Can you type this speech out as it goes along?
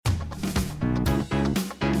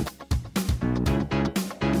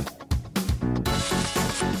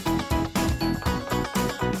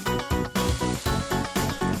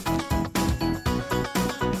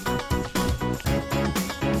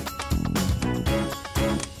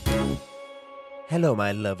Hello,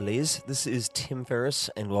 my lovelies. This is Tim Ferriss,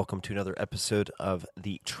 and welcome to another episode of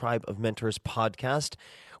the Tribe of Mentors podcast,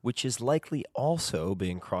 which is likely also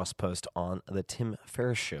being cross-posted on the Tim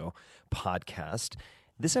Ferriss Show podcast.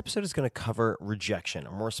 This episode is going to cover rejection,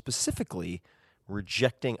 or more specifically,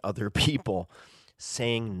 rejecting other people,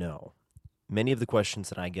 saying no. Many of the questions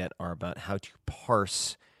that I get are about how to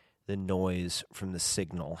parse the noise from the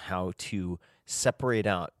signal, how to separate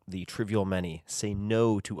out the trivial many, say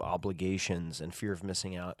no to obligations and fear of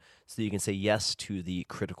missing out so that you can say yes to the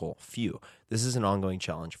critical few. This is an ongoing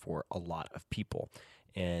challenge for a lot of people,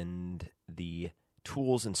 and the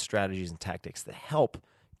tools and strategies and tactics that help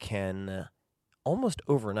can almost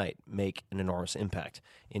overnight make an enormous impact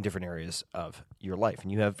in different areas of your life.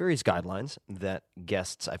 And you have various guidelines that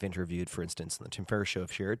guests I've interviewed, for instance, on the Tim Ferriss Show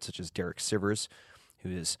have shared, such as Derek Sivers, who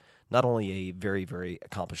is not only a very, very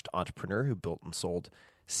accomplished entrepreneur who built and sold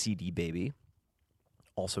CD Baby,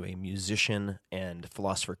 also a musician and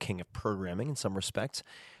philosopher king of programming in some respects,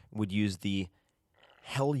 would use the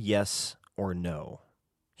hell yes or no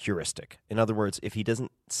heuristic. In other words, if he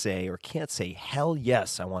doesn't say or can't say, hell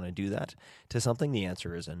yes, I want to do that to something, the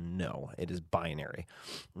answer is a no. It is binary.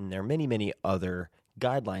 And there are many, many other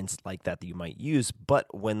guidelines like that you might use, but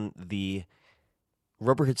when the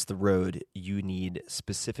rubber hits the road, you need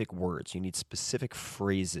specific words. You need specific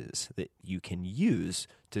phrases that you can use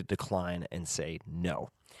to decline and say no.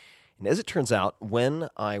 And as it turns out, when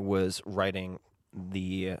I was writing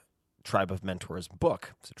the Tribe of Mentors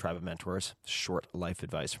book, so Tribe of Mentors, short life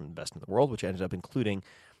advice from the best in the world, which ended up including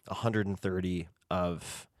 130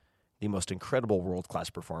 of the most incredible world-class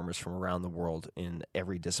performers from around the world in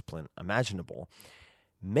every discipline imaginable,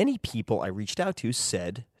 many people I reached out to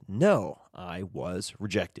said, no, I was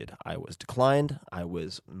rejected. I was declined. I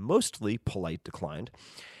was mostly polite declined.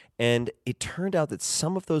 And it turned out that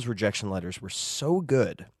some of those rejection letters were so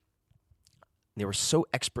good, they were so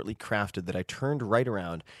expertly crafted that I turned right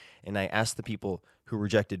around and I asked the people who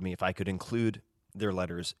rejected me if I could include their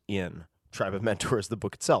letters in Tribe of Mentors, the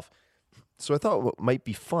book itself. So I thought what might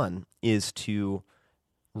be fun is to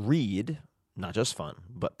read, not just fun,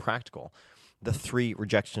 but practical, the 3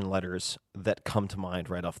 rejection letters that come to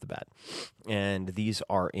mind right off the bat. And these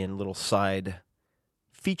are in little side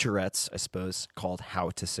featurettes, I suppose, called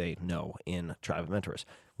How to Say No in Tribe of Mentors,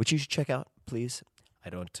 which you should check out, please.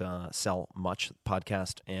 I don't sell much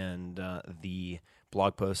podcast, and the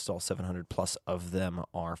blog posts, all 700 plus of them,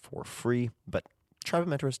 are for free, but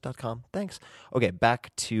tribeofmentors.com. Thanks. Okay,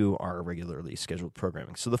 back to our regularly scheduled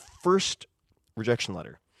programming. So the first rejection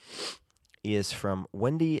letter is from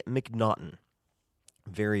Wendy McNaughton.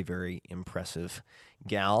 Very, very impressive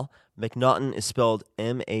gal. McNaughton is spelled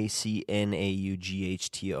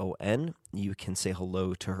MacNaughton. You can say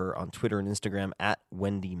hello to her on Twitter and Instagram at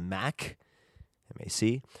Wendy Mac,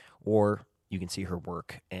 MAC, or you can see her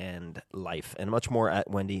work and life and much more at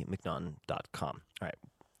wendymcnaughton.com. All right,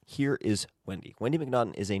 here is Wendy. Wendy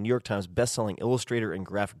McNaughton is a New York Times bestselling illustrator and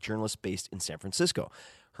graphic journalist based in San Francisco.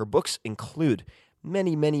 Her books include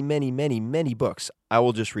many, many, many, many, many books. I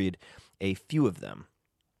will just read a few of them.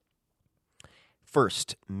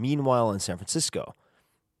 First, Meanwhile in San Francisco,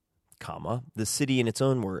 The City in Its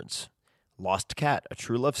Own Words, Lost Cat, A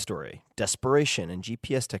True Love Story, Desperation and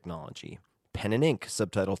GPS Technology, Pen and Ink,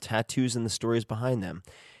 subtitled Tattoos and the Stories Behind Them.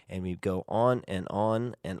 And we go on and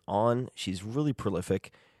on and on. She's really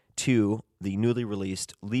prolific. To the newly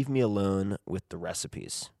released Leave Me Alone with the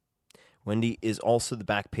Recipes. Wendy is also the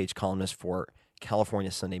back page columnist for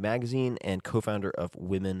California Sunday Magazine and co-founder of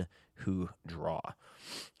Women Who Draw.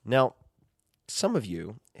 Now, some of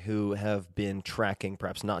you who have been tracking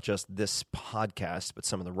perhaps not just this podcast, but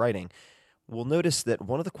some of the writing, will notice that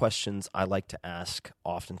one of the questions I like to ask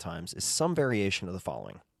oftentimes is some variation of the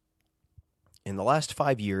following. In the last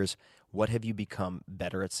 5 years, what have you become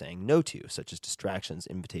better at saying no to, such as distractions,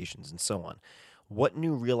 invitations, and so on? What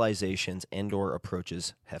new realizations and/or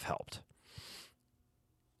approaches have helped?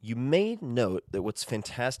 You may note that what's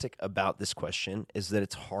fantastic about this question is that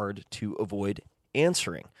it's hard to avoid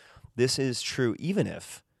answering. This is true even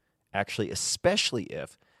if, actually especially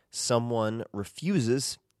if, someone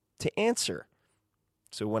refuses to answer.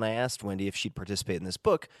 So when I asked Wendy if she'd participate in this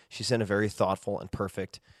book, she sent a very thoughtful and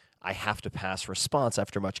perfect, I have to pass response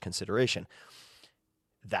after much consideration.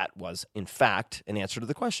 That was, in fact, an answer to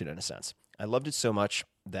the question in a sense. I loved it so much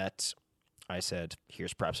that I said,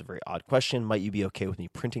 here's perhaps a very odd question. Might you be okay with me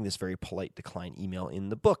printing this very polite decline email in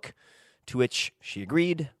the book? To which she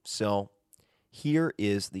agreed. So here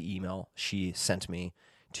is the email she sent me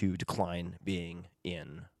to decline being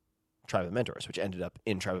in Tribe of Mentors, which ended up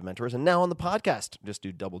in Tribe of Mentors and now on the podcast. Just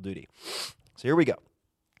do double duty. So here we go.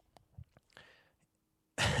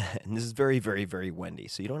 and this is very, very, very Wendy,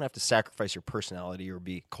 so you don't have to sacrifice your personality or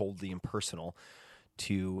be coldly impersonal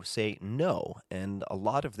to say no. And a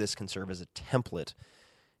lot of this can serve as a template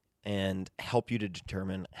and help you to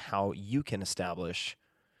determine how you can establish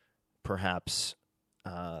perhaps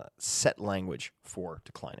set language for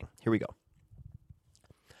declining. Here we go.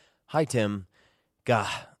 Hi, Tim. Gah,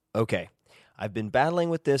 okay. I've been battling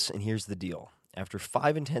with this, and here's the deal. After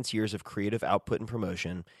 5 intense years of creative output and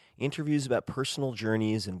promotion, interviews about personal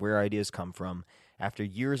journeys and where ideas come from, after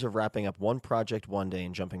years of wrapping up one project one day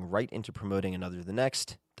and jumping right into promoting another the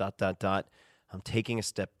next, I'm taking a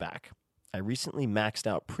step back. I recently maxed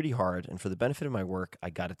out pretty hard, and for the benefit of my work, I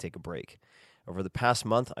got to take a break. Over the past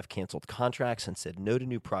month, I've canceled contracts and said no to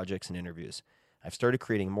new projects and interviews. I've started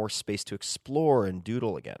creating more space to explore and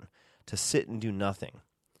doodle again, to sit and do nothing,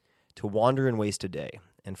 to wander and waste a day.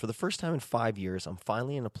 And for the first time in 5 years, I'm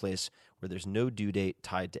finally in a place where there's no due date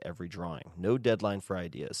tied to every drawing, no deadline for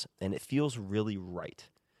ideas, and it feels really right.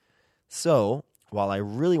 So, while I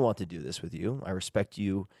really want to do this with you, I respect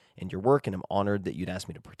you and your work, and I'm honored that you'd ask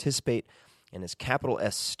me to participate. And as capital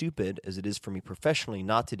S stupid as it is for me professionally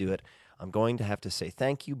not to do it, I'm going to have to say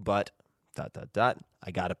thank you, but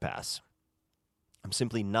I gotta pass. I'm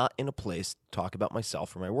simply not in a place to talk about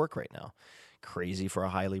myself or my work right now. Crazy for a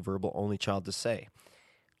highly verbal only child to say.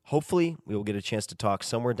 Hopefully, we will get a chance to talk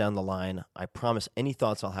somewhere down the line. I promise any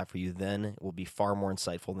thoughts I'll have for you then will be far more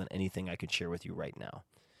insightful than anything I could share with you right now.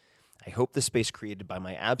 I hope the space created by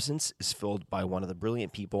my absence is filled by one of the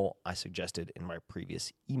brilliant people I suggested in my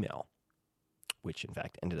previous email, which in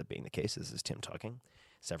fact ended up being the case. This is Tim talking.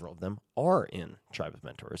 Several of them are in Tribe of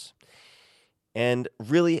Mentors. And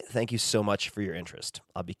really, thank you so much for your interest.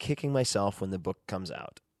 I'll be kicking myself when the book comes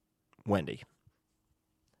out. Wendy.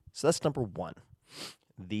 So that's number one.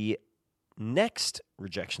 The next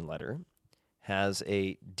rejection letter has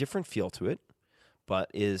a different feel to it,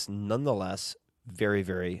 but is nonetheless very,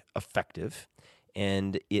 very effective.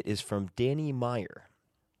 And it is from Danny Meyer.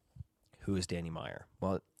 Who is Danny Meyer?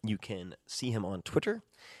 Well, you can see him on Twitter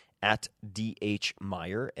at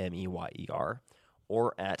DHMeyer, M-E-Y-E-R,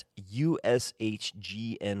 or at ushgnyc.com.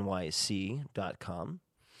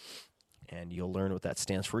 And you'll learn what that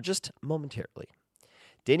stands for just momentarily.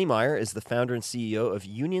 Danny Meyer is the founder and CEO of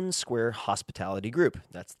Union Square Hospitality Group.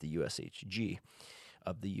 That's the USHG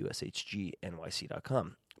of the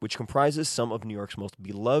ushgnyc.com, which comprises some of New York's most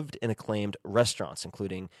beloved and acclaimed restaurants,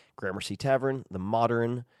 including Gramercy Tavern, The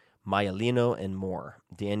Modern, Maialino, and more.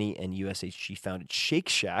 Danny and USHG founded Shake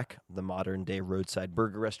Shack, the modern-day roadside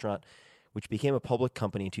burger restaurant, which became a public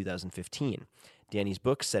company in 2015. Danny's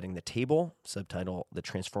book, Setting the Table, subtitle The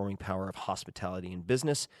Transforming Power of Hospitality in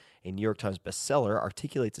Business, a New York Times bestseller,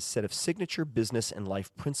 articulates a set of signature business and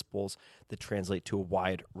life principles that translate to a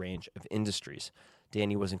wide range of industries.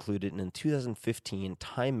 Danny was included in the 2015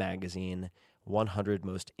 Time Magazine 100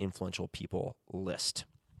 Most Influential People list.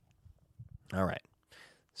 All right.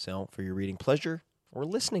 So for your reading pleasure, or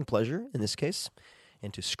listening pleasure in this case,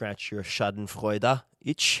 and to scratch your schadenfreude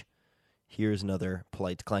itch, here's another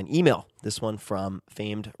polite decline email. This one from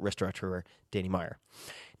famed restaurateur Danny Meyer.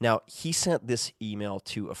 Now, he sent this email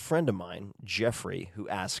to a friend of mine, Jeffrey, who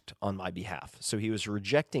asked on my behalf. So he was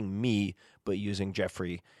rejecting me, but using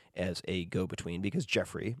Jeffrey as a go-between, because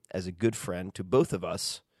Jeffrey, as a good friend to both of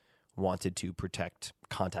us, wanted to protect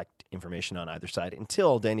contact information on either side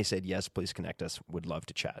until Danny said, yes, please connect us, would love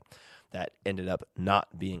to chat. That ended up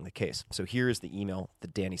not being the case. So here is the email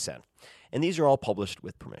that Danny sent. And these are all published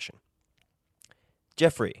with permission.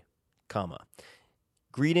 Jeffrey,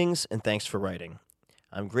 greetings and thanks for writing.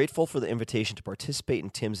 I'm grateful for the invitation to participate in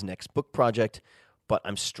Tim's next book project, but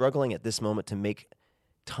I'm struggling at this moment to make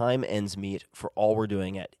time ends meet for all we're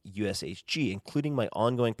doing at USHG, including my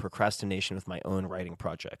ongoing procrastination with my own writing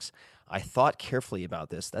projects. I thought carefully about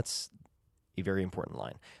this. That's a very important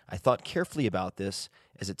line. I thought carefully about this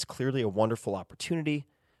as it's clearly a wonderful opportunity,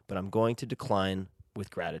 but I'm going to decline with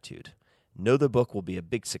gratitude. Know the book will be a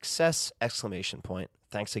big success! !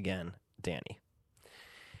 Thanks again, Danny.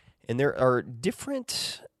 And there are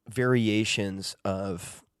different variations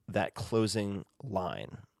of that closing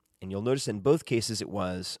line. And you'll notice in both cases it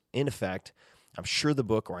was, in effect, I'm sure the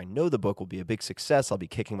book, or I know the book will be a big success. I'll be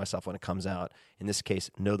kicking myself when it comes out. In this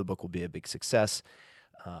case, know the book will be a big success.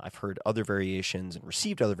 I've heard other variations and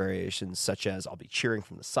received other variations, such as I'll be cheering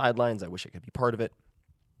from the sidelines. I wish I could be part of it.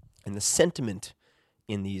 And the sentiment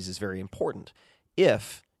in these is very important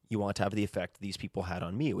if you want to have the effect these people had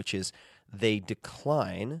on me, which is they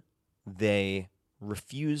decline, they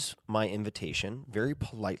refuse my invitation very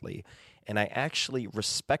politely, and I actually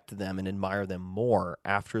respect them and admire them more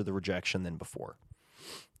after the rejection than before.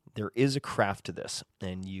 there is a craft to this,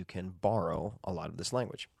 and you can borrow a lot of this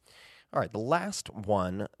language. All right, the last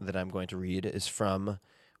one that I'm going to read is from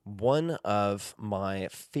one of my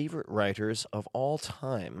favorite writers of all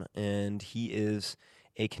time, and he is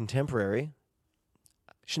a contemporary.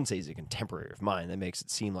 I shouldn't say he's a contemporary of mine. That makes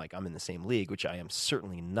it seem like I'm in the same league, which I am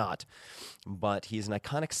certainly not. But he's an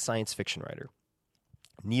iconic science fiction writer,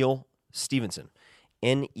 Neal Stephenson,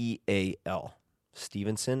 Neal.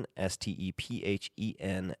 Stephenson,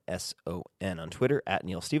 Stephenson, on Twitter,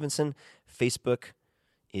 @Neal Stephenson. Facebook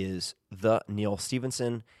is The Neal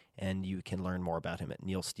Stephenson, and you can learn more about him at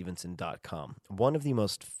nealstephenson.com. One of the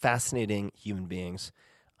most fascinating human beings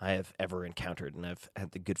I have ever encountered, and I've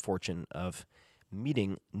had the good fortune of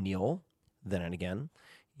meeting Neal then and again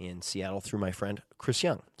in Seattle through my friend Chris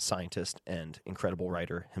Young, scientist and incredible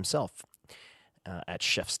writer himself at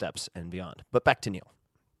Chef Steps and beyond. But back to Neal.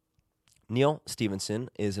 Neal Stephenson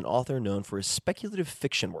is an author known for his speculative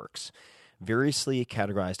fiction works, variously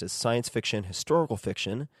categorized as science fiction, historical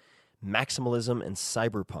fiction, maximalism, and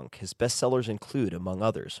cyberpunk. His bestsellers include, among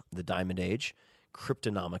others, The Diamond Age,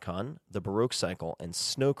 Cryptonomicon, The Baroque Cycle, and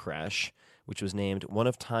Snow Crash, which was named one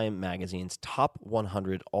of Time magazine's top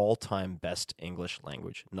 100 all-time best English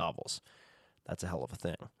language novels. That's a hell of a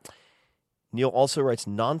thing. Neal also writes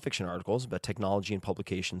nonfiction articles about technology and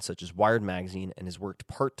publications such as Wired Magazine, and has worked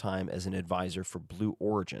part-time as an advisor for Blue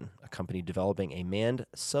Origin, a company developing a manned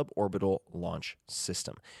suborbital launch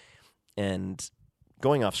system. And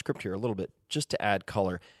going off script here a little bit, just to add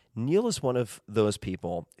color, Neal is one of those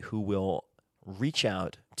people who will reach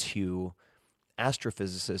out to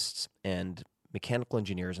astrophysicists and mechanical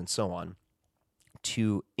engineers and so on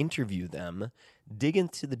to interview them, dig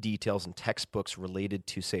into the details and textbooks related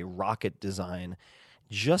to, say, rocket design,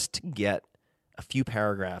 just to get a few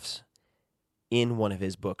paragraphs in one of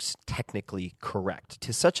his books technically correct,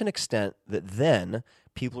 to such an extent that then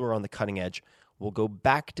people who are on the cutting edge will go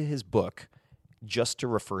back to his book just to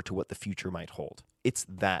refer to what the future might hold. It's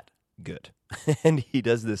that good. And he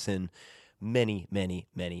does this in many, many,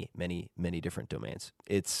 many, many, many different domains.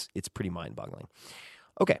 It's pretty mind-boggling.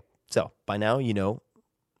 Okay, so by now you know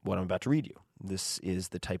what I'm about to read you. This is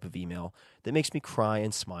the type of email that makes me cry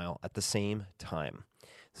and smile at the same time.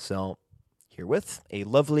 So herewith, a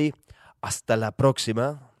lovely hasta la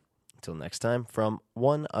próxima, until next time, from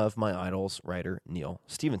one of my idols, writer Neal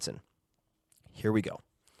Stephenson. Here we go.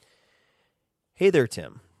 Hey there,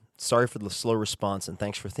 Tim. Sorry for the slow response, and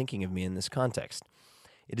thanks for thinking of me in this context.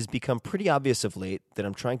 It has become pretty obvious of late that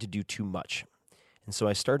I'm trying to do too much, and so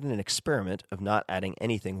I started an experiment of not adding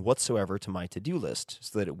anything whatsoever to my to-do list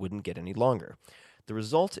so that it wouldn't get any longer. The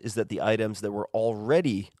result is that the items that were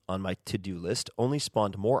already on my to-do list only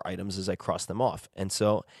spawned more items as I crossed them off, and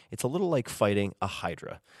so it's a little like fighting a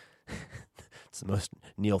hydra. It's the most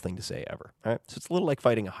Neal thing to say ever. All right? So it's a little like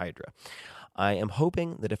fighting a hydra. I am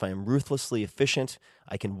hoping that if I am ruthlessly efficient,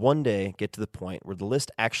 I can one day get to the point where the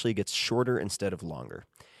list actually gets shorter instead of longer.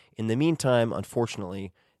 In the meantime,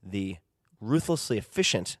 unfortunately, the ruthlessly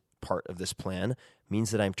efficient part of this plan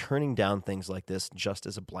means that I'm turning down things like this just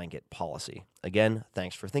as a blanket policy. Again,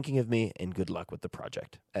 thanks for thinking of me, and good luck with the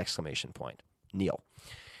project! ! Neal.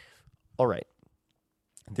 All right.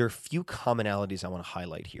 There are a few commonalities I want to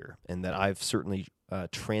highlight here, and that I've certainly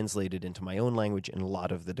translated into my own language in a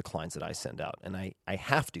lot of the declines that I send out. And I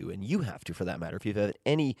have to, and you have to for that matter, if you've had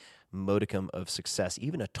any modicum of success,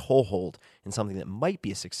 even a toehold in something that might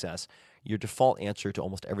be a success, your default answer to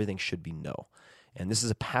almost everything should be no. And this is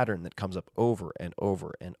a pattern that comes up over and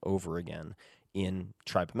over and over again in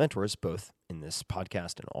Tribe of Mentors, both in this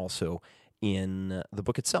podcast and also in the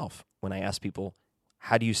book itself. When I ask people,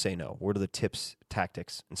 how do you say no? What are the tips,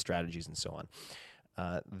 tactics, and strategies, and so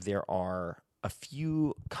on? There are a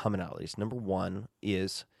few commonalities. Number one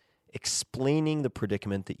is explaining the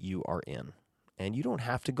predicament that you are in. And you don't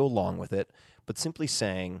have to go long with it, but simply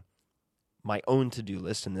saying, my own to-do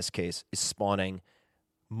list, in this case, is spawning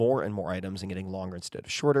more and more items and getting longer instead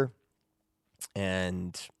of shorter.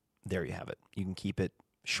 And there you have it. You can keep it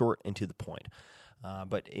short and to the point.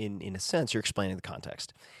 But in a sense, you're explaining the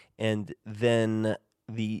context. And then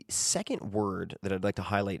the second word that I'd like to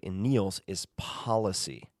highlight in Neal's is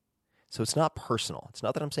policy. So it's not personal. It's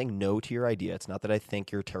not that I'm saying no to your idea. It's not that I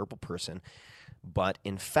think you're a terrible person. But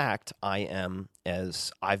in fact, I am,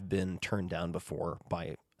 as I've been turned down before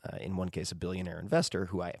by, in one case, a billionaire investor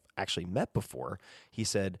who I actually met before. He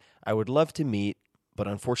said, I would love to meet, but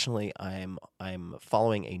unfortunately, I'm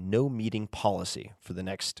following a no meeting policy for the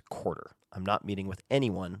next quarter. I'm not meeting with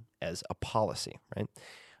anyone as a policy, right?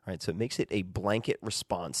 All right, so it makes it a blanket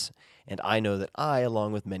response, and I know that I,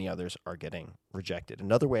 along with many others, are getting rejected.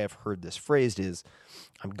 Another way I've heard this phrased is,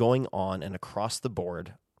 I'm going on an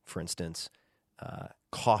across-the-board for instance,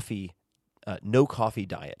 no coffee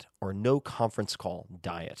diet or no conference call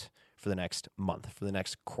diet for the next month, for the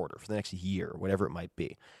next quarter, for the next year, whatever it might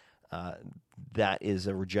be. That is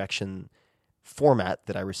a rejection format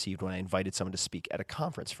that I received when I invited someone to speak at a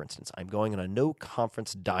conference, for instance. I'm going on a no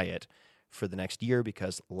conference diet for the next year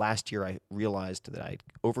because last year I realized that I'd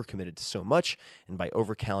overcommitted to so much, and by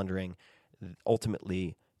over-calendaring,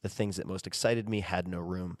 ultimately the things that most excited me had no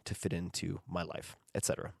room to fit into my life,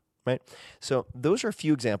 etc. Right? So those are a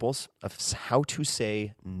few examples of how to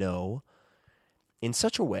say no in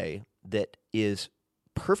such a way that is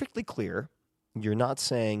perfectly clear. You're not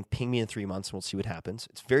saying, ping me in 3 months and we'll see what happens.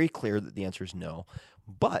 It's very clear that the answer is no.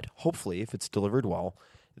 But hopefully, if it's delivered well,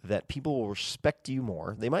 that people will respect you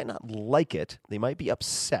more. They might not like it. They might be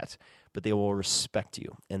upset, but they will respect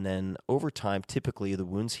you. And then over time, typically the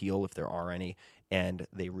wounds heal if there are any, and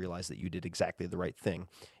they realize that you did exactly the right thing.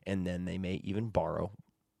 And then they may even borrow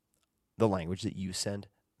the language that you send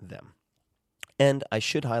them. And I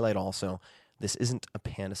should highlight also, this isn't a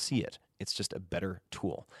panacea. It's just a better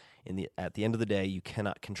tool. At the end of the day, you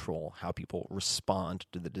cannot control how people respond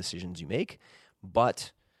to the decisions you make.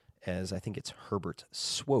 But as I think it's Herbert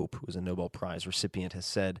Swope, who is a Nobel Prize recipient, has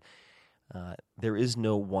said, there is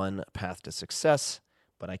no one path to success,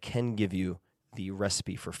 but I can give you the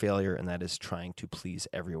recipe for failure, and that is trying to please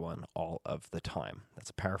everyone all of the time.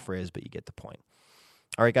 That's a paraphrase, but you get the point.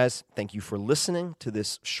 All right, guys, thank you for listening to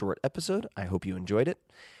this short episode. I hope you enjoyed it.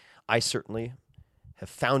 I certainly have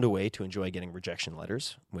found a way to enjoy getting rejection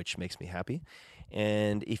letters, which makes me happy.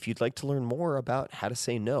 And if you'd like to learn more about how to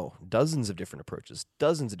say no, dozens of different approaches,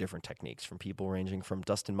 dozens of different techniques from people ranging from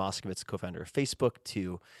Dustin Moskovitz, co-founder of Facebook,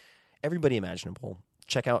 to everybody imaginable,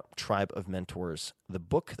 check out Tribe of Mentors, the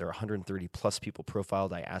book. There are 130 plus people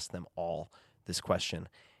profiled. I asked them all this question.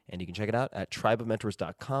 And you can check it out at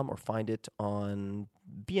tribeofmentors.com or find it on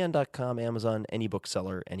bn.com, Amazon, any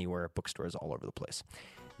bookseller, anywhere, bookstores all over the place.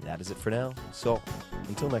 That is it for now. So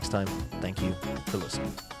until next time, thank you for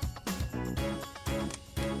listening.